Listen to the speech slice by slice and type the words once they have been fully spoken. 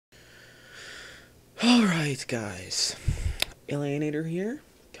Alright, guys. Alienator here,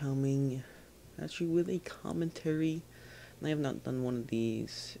 coming at you with a commentary. I have not done one of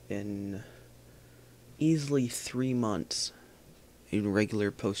these in easily 3 months. A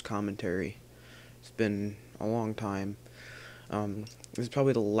regular post commentary. It's been a long time. This is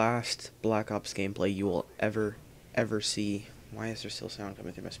probably the last Black Ops gameplay you will ever see. Why is there still sound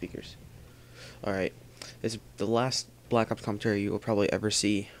coming through my speakers? Alright. This is the last Black Ops commentary you will probably ever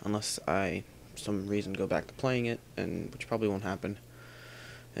see, unless I some reason go back to playing it, and which probably won't happen,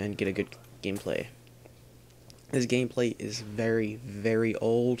 and get a good gameplay. This gameplay is very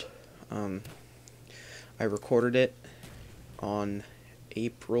old. I recorded it on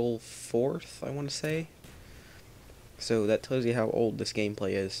April 4th, I want to say. So that tells you how old this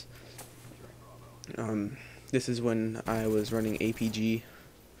gameplay is. This is when I was running APG.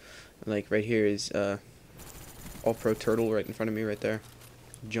 Like right here is All Pro Turtle right in front of me right there.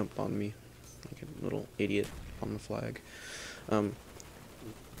 Jumped on me like a little idiot on the flag.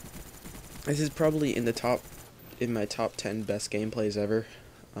 This is probably in my top 10 best gameplays ever.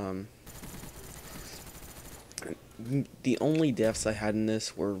 The only deaths I had in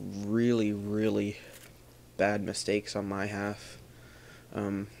this were really bad mistakes on my half.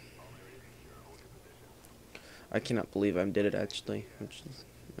 I cannot believe I did it actually. I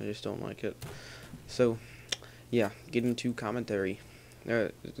just don't like it. So, yeah, get into commentary.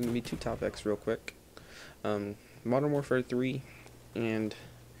 There's going to be 2 topics real quick. Modern Warfare 3 and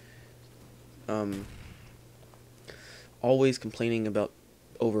always complaining about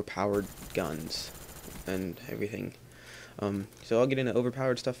overpowered guns and everything. So I'll get into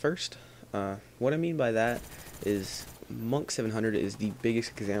overpowered stuff first. What I mean by that is Monk 700 is the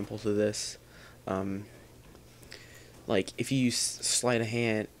biggest example to this. Like if you use steady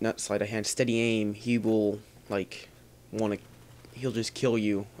aim, he will he'll just kill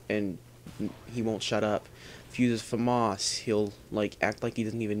you and he won't shut up. If you use FAMAS, he'll act like he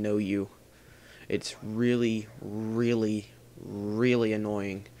doesn't even know you. It's really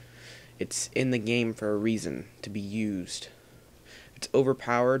annoying. It's in the game for a reason, to be used. It's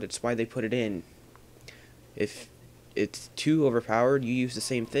overpowered, it's why they put it in. If it's too overpowered, you use the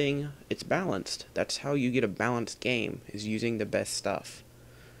same thing, it's balanced. That's how you get a balanced game, is using the best stuff.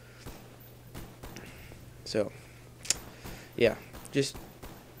 So, yeah, just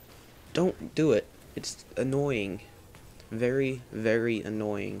don't do it. It's annoying. Very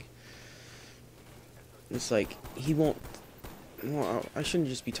annoying. It's like, he won't... Well, I shouldn't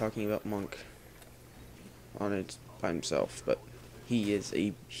just be talking about Monk on it by himself, but he is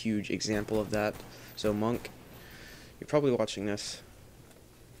a huge example of that. So Monk, you're probably watching this.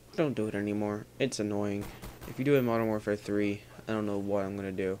 Don't do it anymore. It's annoying. If you do it in Modern Warfare 3, I don't know what I'm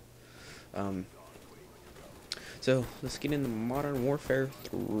gonna do. So let's get into Modern Warfare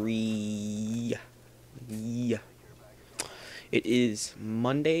 3. Yeah. It is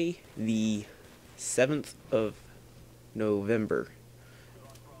Monday, the 7th of November,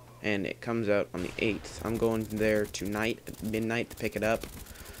 and it comes out on the 8th. I'm going there tonight at midnight to pick it up.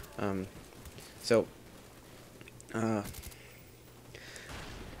 I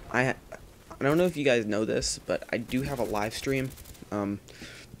don't know if you guys know this, but I do have a live stream. I've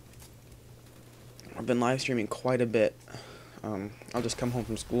been live streaming quite a bit. I'll just come home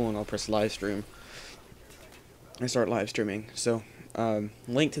from school and I'll press live stream and start live streaming. So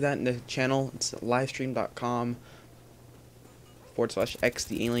link to that in the channel. It's livestream.com/x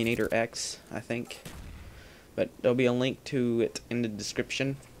the Alienator X, I think. But there'll be a link to it in the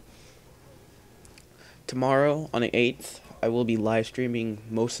description. Tomorrow on the 8th, I will be live streaming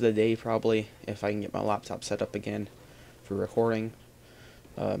most of the day probably, if I can get my laptop set up again for recording.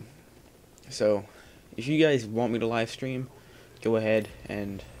 So if you guys want me to live stream, go ahead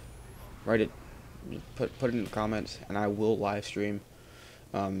and write it, put it in the comments, and I will live stream.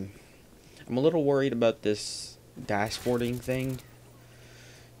 I'm a little worried about this dashboarding thing,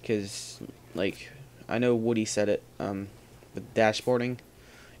 because I know Woody said it, with dashboarding,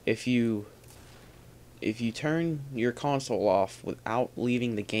 if you turn your console off without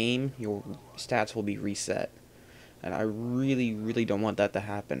leaving the game, your stats will be reset, and I really don't want that to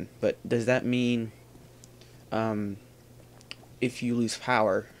happen. But does that mean if you lose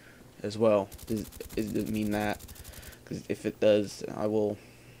power as well? Does it mean that? Because if it does, I'll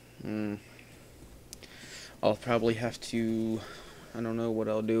probably have to, I don't know what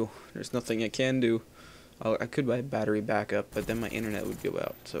I'll do. There's nothing I can do. I could buy battery backup, but then my internet would go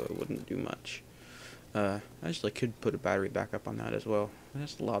out, so it wouldn't do much. I actually could put a battery backup on that as well.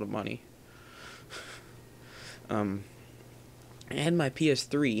 That's a lot of money. And my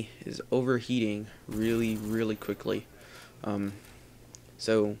PS3 is overheating really quickly.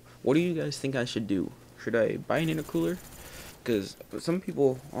 So, what do you guys think I should do? Should I buy an intercooler? Because some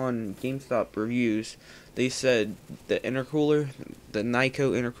people on GameStop reviews, they said the intercooler, the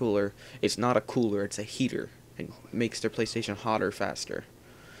Nyko intercooler, it's not a cooler, it's a heater. It makes their PlayStation hotter faster.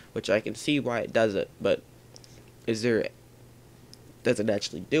 Which I can see why it does it, but does it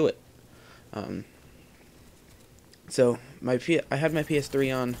actually do it? So I had my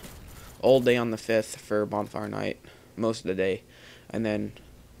PS3 on all day on the 5th for Bonfire Night, most of the day, and then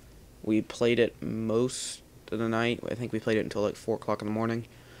we played it most of the night. I think we played it until like 4 o'clock in the morning,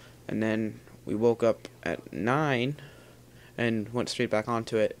 and then we woke up at 9 and went straight back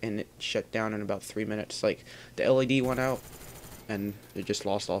onto it, and it shut down in about 3 minutes. Like, the LED went out, and it just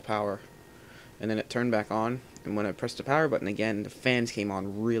lost all power. And then it turned back on, and when I pressed the power button again, the fans came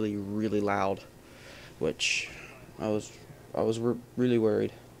on really, really loud, which I was really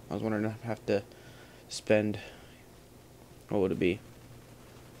worried. I was wondering if I'd have to spend, what would it be,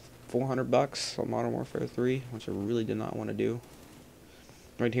 $400 on Modern Warfare 3, which I really did not want to do.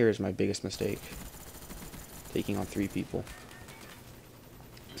 Right here is my biggest mistake, taking on 3 people.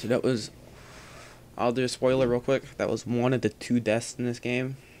 So that was, I'll do a spoiler real quick, that was one of the 2 deaths in this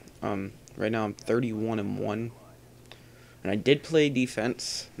game. Right now I'm 31-1, and I did play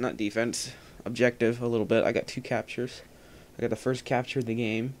objective a little bit. I got 2 captures. I got the first capture of the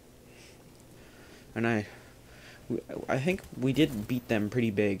game, and I think we did beat them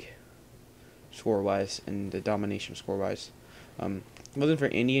pretty big, score-wise, and the domination score-wise. It wasn't for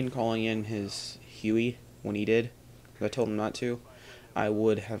Indian calling in his Huey when he did, because I told him not to, I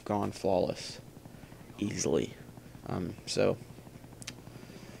would have gone flawless, easily. So,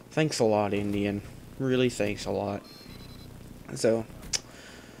 thanks a lot, Indian. Really, thanks a lot. So,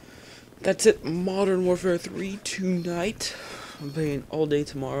 that's it. Modern Warfare 3 tonight. I'm playing all day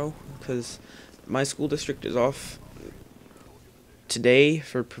tomorrow, because my school district is off today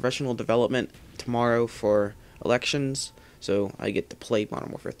for professional development, tomorrow for elections, so I get to play Modern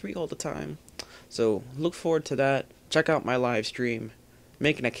Warfare 3 all the time. So look forward to that. Check out my live stream,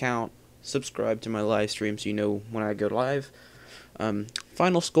 make an account, subscribe to my live stream so you know when I go live.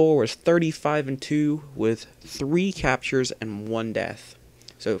 Final score was 35-2 with 3 captures and 1 death.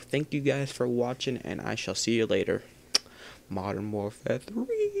 So thank you guys for watching, and I shall see you later. Modern Warfare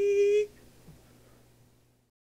 3.